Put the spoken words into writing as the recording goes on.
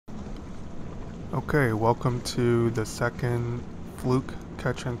Okay, welcome to the second Fluke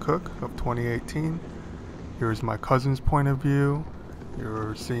Catch and Cook of 2018. Here's my cousin's point of view.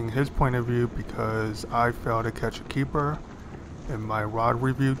 You're seeing his point of view because I failed to catch a keeper in my rod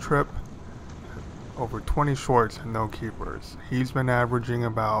review trip. Over 20 shorts and no keepers. He's been averaging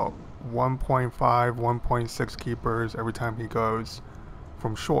about 1.5, 1.6 keepers every time he goes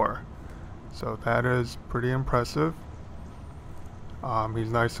from shore. So that is pretty impressive. He's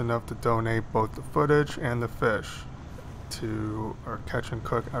nice enough to donate both the footage and the fish to our catch and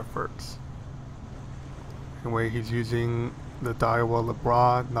cook efforts. Anyway, he's using the Daiwa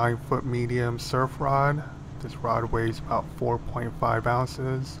LeBras 9-foot medium surf rod. This rod weighs about 4.5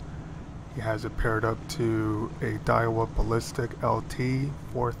 ounces. He has it paired up to a Daiwa Ballistic LT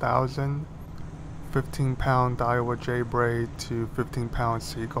 4000, 15-pound Daiwa J-braid to 15-pound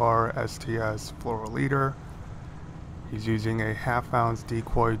Cigar STS floral leader. He's using a half-ounce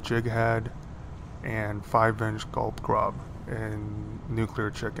decoy jig head and 5-inch gulp grub in nuclear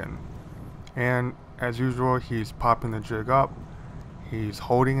chicken. And as usual, he's popping the jig up. He's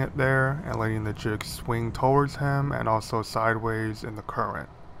holding it there and letting the jig swing towards him and also sideways in the current.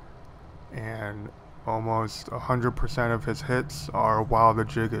 And almost 100% of his hits are while the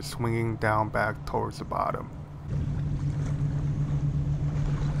jig is swinging down back towards the bottom.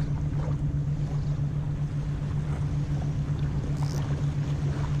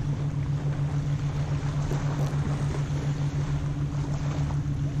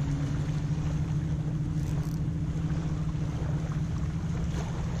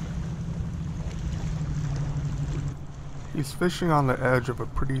 He's fishing on the edge of a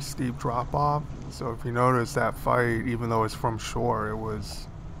pretty steep drop-off, so if you notice that fight, even though it's from shore, it was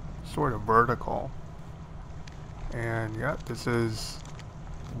sort of vertical. And yeah, this is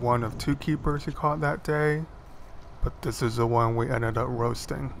one of 2 keepers he caught that day, but this is the one we ended up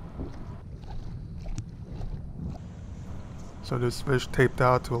roasting. So this fish taped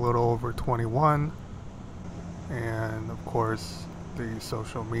out to a little over 21, and of course the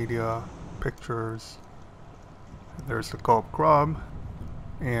social media pictures. There's the gulp grub,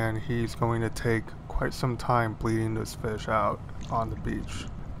 and he's going to take quite some time bleeding this fish out on the beach.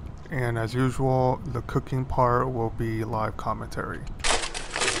 And as usual, the cooking part will be live commentary.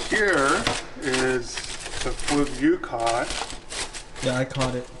 Here is the fluke you caught. Yeah, I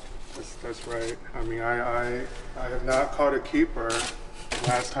caught it. That's right. I mean, I have not caught a keeper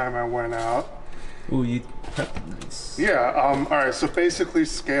last time I went out. Ooh, you prepped it nice. Yeah, alright, so basically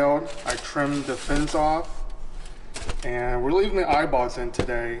scaled. I trimmed the fins off. And we're leaving the eyeballs in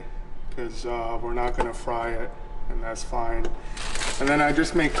today because we're not going to fry it, and that's fine. And then I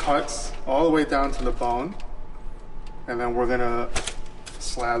just make cuts all the way down to the bone, and then we're going to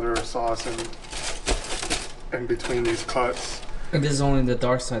slather sauce in between these cuts. And this is only the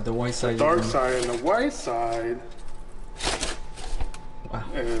dark side, the white side. The dark side and the white side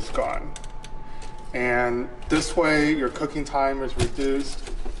is gone. And this way your cooking time is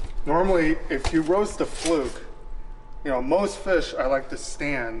reduced. Normally, if you roast the fluke, you know, most fish I like to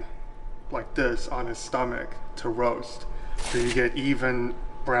stand like this on his stomach to roast, so you get even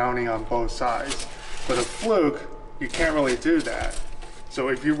browning on both sides. But a fluke, you can't really do that. So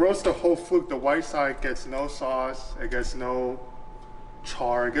if you roast a whole fluke, the white side gets no sauce, it gets no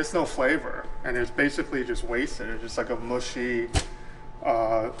char, it gets no flavor, and it's basically just wasted. It's just like a mushy,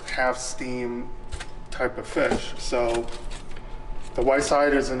 half steam type of fish. So the white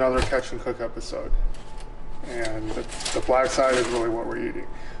side is another catch and cook episode. And the black side is really what we're eating.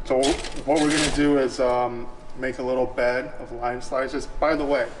 So what we're gonna do is make a little bed of lime slices. By the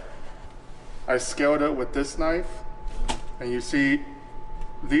way, I scaled it with this knife, and you see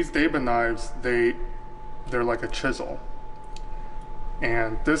these Deba knives, they're like a chisel.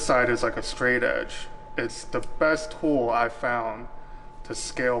 And this side is like a straight edge. It's the best tool I've found to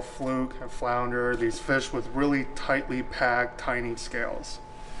scale fluke and flounder, these fish with really tightly packed, tiny scales.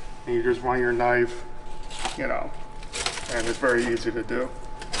 And you just run your knife, you know, and it's very easy to do.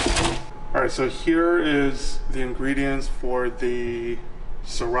 All right, so here is the ingredients for the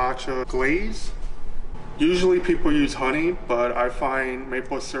Sriracha glaze. Usually people use honey, but I find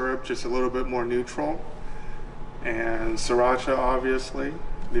maple syrup just a little bit more neutral. And Sriracha, obviously,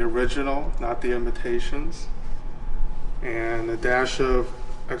 the original, not the imitations. And a dash of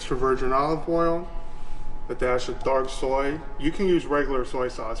extra virgin olive oil, a dash of dark soy. You can use regular soy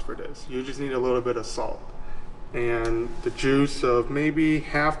sauce for this. You just need a little bit of salt. And the juice of maybe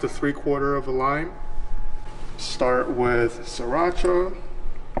half to 3/4 of a lime. Start with Sriracha.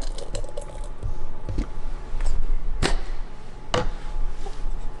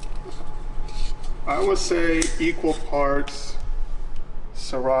 I would say equal parts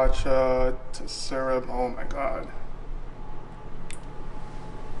Sriracha to syrup. Oh my god.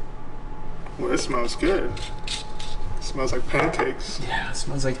 Well, it smells good. It smells like pancakes. Yeah, it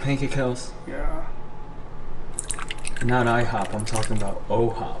smells like pancake house. Yeah. Not IHOP, I'm talking about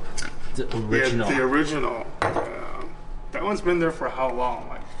OHOP. The original. Yeah, the original. Yeah. That one's been there for how long?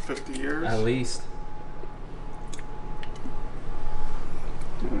 Like 50 years? At least.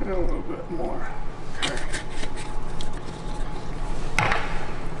 A little bit more. Okay.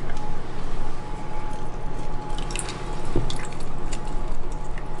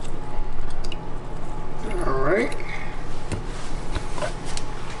 All right.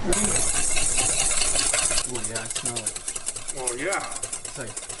 Oh yeah, I smell it. Well, yeah. It's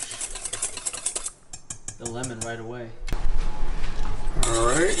like the lemon right away. All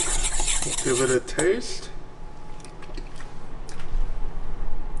right. Give it a taste.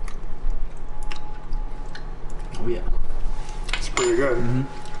 Oh yeah. It's pretty good. I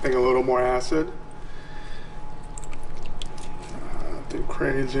think a little more acid. Too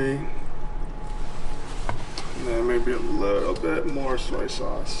crazy. And then maybe a little bit more soy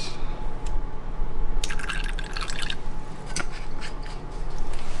sauce.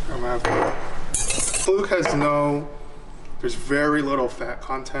 Fluke has there's very little fat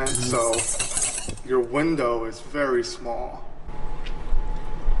content, so your window is very small.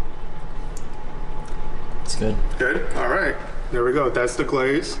 It's good. Good? All right. There we go. That's the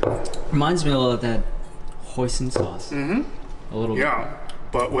glaze. Reminds me a little of that hoisin sauce. A little bit. Yeah,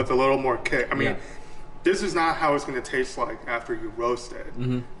 but with a little more kick. I mean, Yeah. this is not how it's going to taste like after you roast it.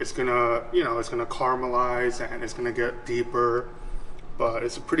 It's going to, it's going to caramelize and it's going to get deeper, but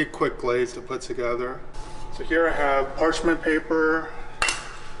it's a pretty quick glaze to put together. So here I have parchment paper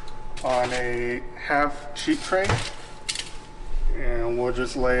on a half sheet tray, and we'll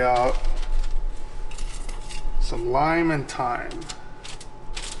just lay out some lime and thyme.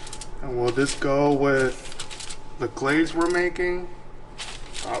 And we'll just go with the glaze we're making,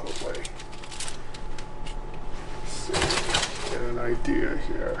 probably. Let's see, get an idea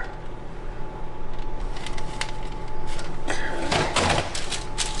here.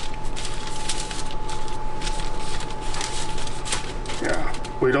 Yeah,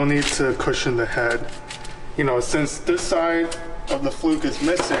 we don't need to cushion the head. Since this side of the fluke is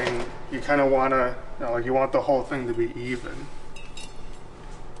missing, you kind of want to, you want the whole thing to be even.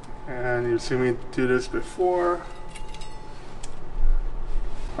 And you've seen me do this before.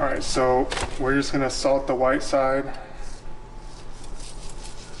 All right, so we're just gonna salt the white side.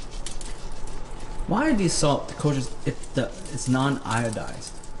 Why do you salt the kosher? It's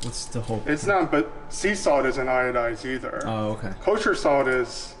non-iodized. What's the whole? It's not, but sea salt isn't iodized either. Oh, okay. Kosher salt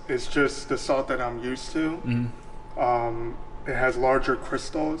is just the salt that I'm used to. It has larger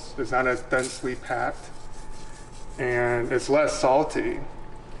crystals. It's not as densely packed, and it's less salty.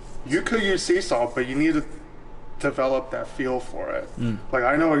 You could use sea salt, but you need to develop that feel for it. Like,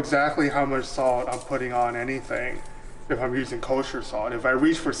 I know exactly how much salt I'm putting on anything if I'm using kosher salt. If I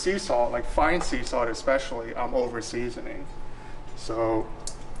reach for sea salt, like fine sea salt especially, I'm over seasoning. So,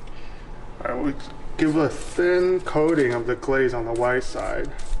 all right, we give a thin coating of the glaze on the white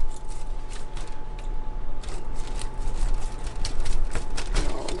side.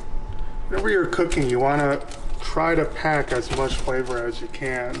 Whenever you're cooking, you want to try to pack as much flavor as you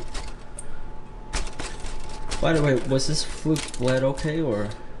can. By the way, was this fluke bled okay or?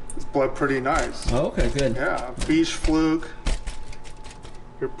 It's bled pretty nice. Oh, okay, good. Yeah, beach fluke.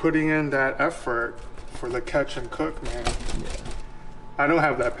 You're putting in that effort for the catch and cook, man. Yeah. I don't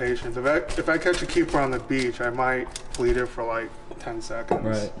have that patience. If I catch a keeper on the beach, I might bleed it for like 10 seconds.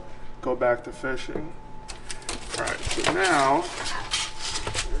 Right. Go back to fishing. All right, so now,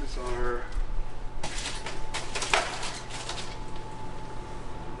 here's our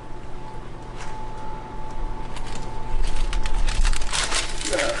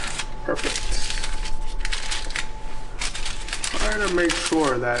perfect. Try to make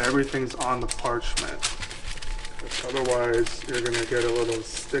sure that everything's on the parchment, because otherwise you're gonna get a little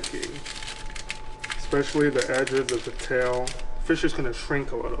sticky, especially the edges of the tail. Fish is gonna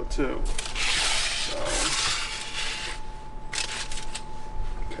shrink a little too. So,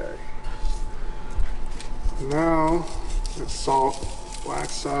 okay. Now, let's salt black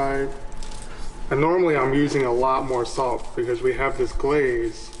side. And normally I'm using a lot more salt because we have this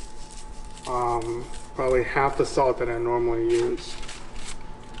glaze. Probably half the salt that I normally use.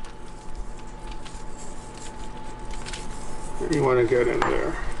 You want to get in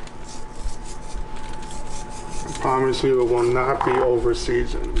there. I promise you it will not be over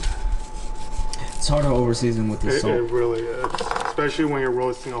seasoned. It's hard to over season with the salt. It really is, especially when you're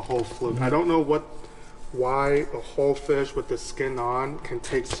roasting a whole fluke. I don't know why a whole fish with the skin on can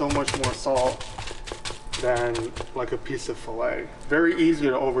take so much more salt than like a piece of fillet. Very easy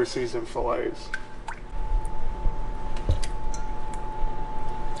to over-season fillets.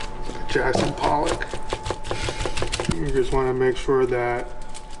 Jackson Pollock. You just want to make sure that,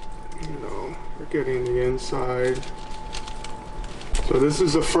 you know, we're getting the inside. So this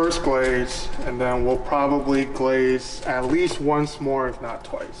is the first glaze, and then we'll probably glaze at least once more, if not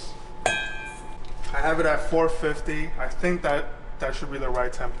twice. I have it at 450. I think that should be the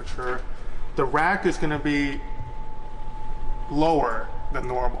right temperature. The rack is going to be lower than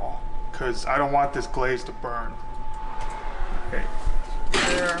normal because I don't want this glaze to burn. Okay,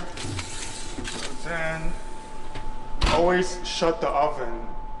 there. Goes in. Always shut the oven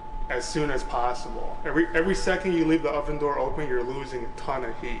as soon as possible. Every second you leave the oven door open, you're losing a ton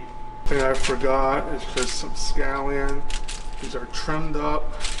of heat. Thing I forgot is just some scallion. These are trimmed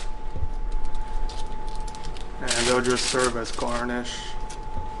up, and they'll just serve as garnish.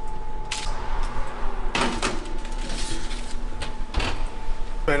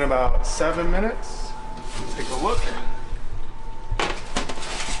 Been about 7 minutes. Take a look.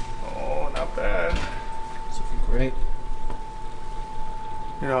 Oh, not bad. It's looking great.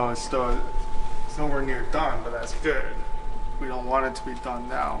 You know, it's nowhere near done, but that's good. We don't want it to be done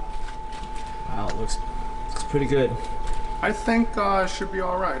now. Wow, it looks pretty good. I think it should be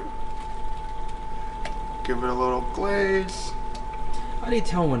all right. Give it a little glaze. How do you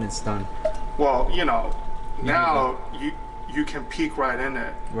tell when it's done? Well, you know, now you can peek right in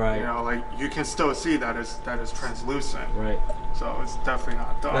it. Right. You know, like you can still see that is translucent. Right. So it's definitely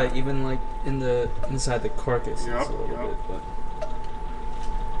not done. But even like in the inside the carcass, Yep, it's a little bit.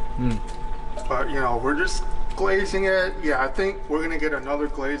 But you know, we're just glazing it. Yeah, I think we're gonna get another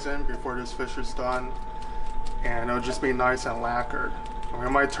glaze in before this fish is done, and it'll just be nice and lacquered. And we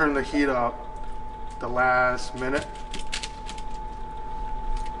might turn the heat up the last minute.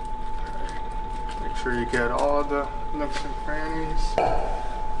 Okay. Make sure you get all the nooks and crannies.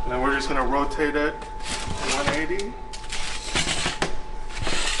 And then we're just gonna rotate it 180.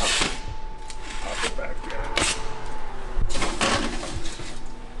 Pop it back in.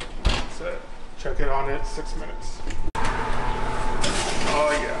 That's it. Check it on it 6 minutes.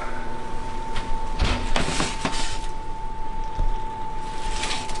 Oh yeah.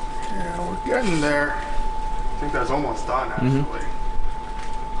 Yeah, we're getting there. I think that's almost done actually.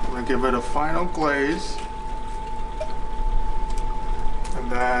 I'm gonna give it a final glaze. And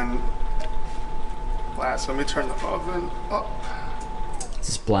then last, let me turn the oven up.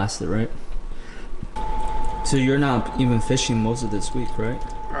 Just blast it, right? So you're not even fishing most of this week, right?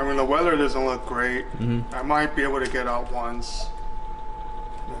 I mean, the weather doesn't look great. I might be able to get out once.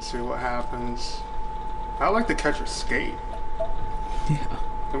 Let's see what happens. I like to catch a skate. Yeah.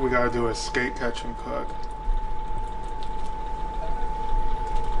 I think we gotta do a skate catch and cook.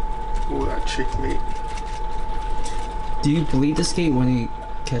 Ooh, that cheek meat. Do you bleed the skate when you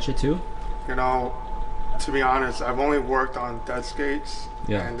catch it too? You know, to be honest, I've only worked on dead skates,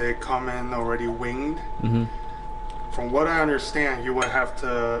 and they come in already winged. From what I understand, you would have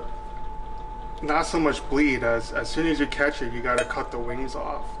to not so much bleed as soon as you catch it, you got to cut the wings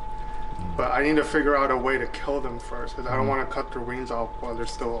off. But I need to figure out a way to kill them first because I don't want to cut their wings off while they're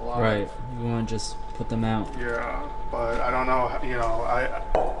still alive. Right. You want to just put them out. Yeah, but I don't know. You know,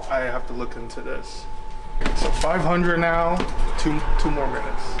 I have to look into this. So 500 now. Two more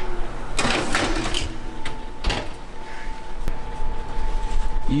minutes.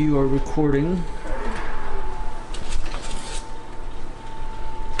 You are recording.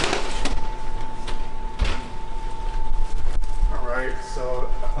 All right, so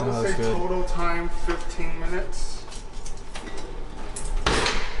I would say good. total time 15 minutes.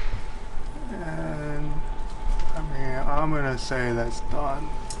 And I mean, I'm gonna say that's done.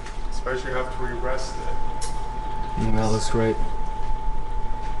 Especially after we rest it. Yeah, that looks great.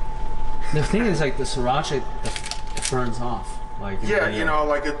 The thing is, like the sriracha, it burns off. Like yeah, you know,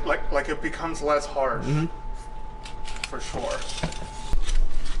 like it becomes less harsh. For sure.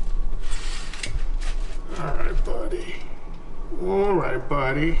 All right, buddy. All right,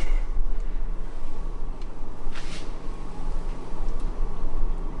 buddy.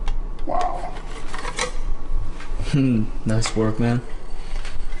 Wow. Nice work, man.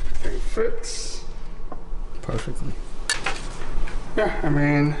 Thing fits Perfectly. Yeah, I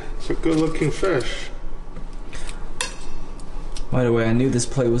mean, it's a good-looking fish. By the way, I knew this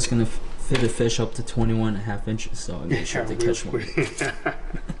plate was gonna fit a fish up to 21.5 inches, so I made sure to catch one. It's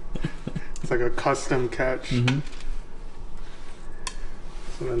like a custom catch. Some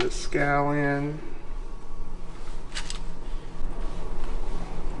of the scallion.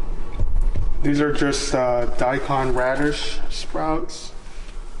 These are just daikon radish sprouts.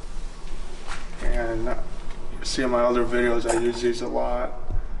 And you see in my other videos, I use these a lot.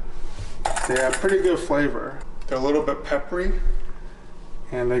 They have pretty good flavor. They're a little bit peppery,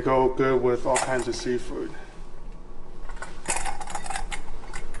 and they go good with all kinds of seafood.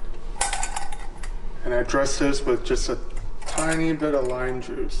 And I dress this with just a tiny bit of lime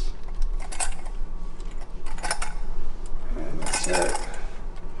juice. And that's it.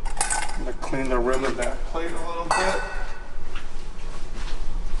 I'm gonna clean the rim of that plate a little bit.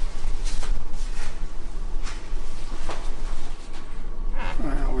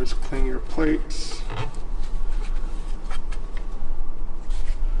 I always clean your plates.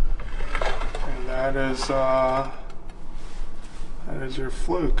 And that is your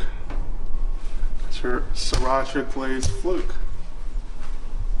fluke. It's your Sriracha Glazed Fluke.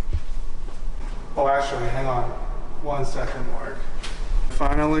 Oh, actually, hang on 1 second, Mark.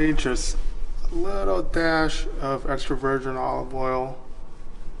 Finally, just a little dash of extra virgin olive oil.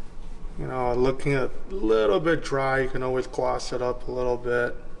 You know, looking a little bit dry, you can always gloss it up a little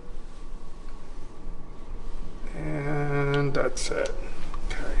bit. And that's it.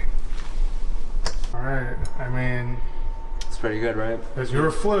 Okay. All right, I mean, It's pretty good, right? it's your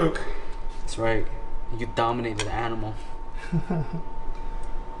fluke. That's right. You dominated the animal.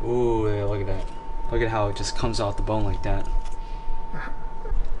 Ooh, yeah, look at that. Look at how it just comes off the bone like that.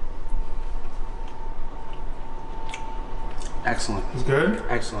 Excellent. It's good?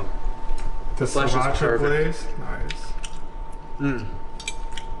 Excellent. The flesh is Sriracha perfect. glaze? Nice. Mmm.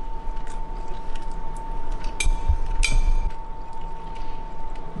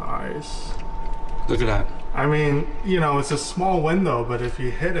 Nice. Look at that. I mean, you know, it's a small window, but if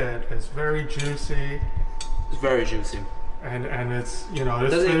you hit it, it's very juicy. It's very juicy. And it's, you know, It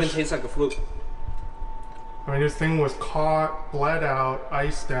this doesn't even fish, taste like a fluke. I mean, this thing was caught, bled out,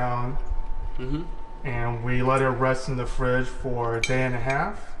 iced down, Mm-hmm. and we let it rest in the fridge for a day and a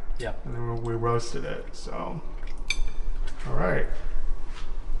half, Yeah. and then we roasted it, so. All right.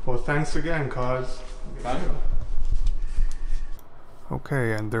 Well, thanks again, cuz. Bye.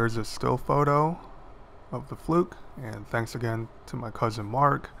 Okay, and there's a still photo of the fluke, and thanks again to my cousin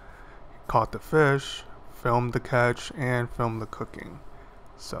Mark. He caught the fish, filmed the catch, and filmed the cooking.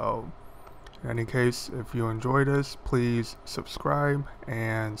 So, in any case, if you enjoyed this, please subscribe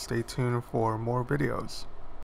and stay tuned for more videos.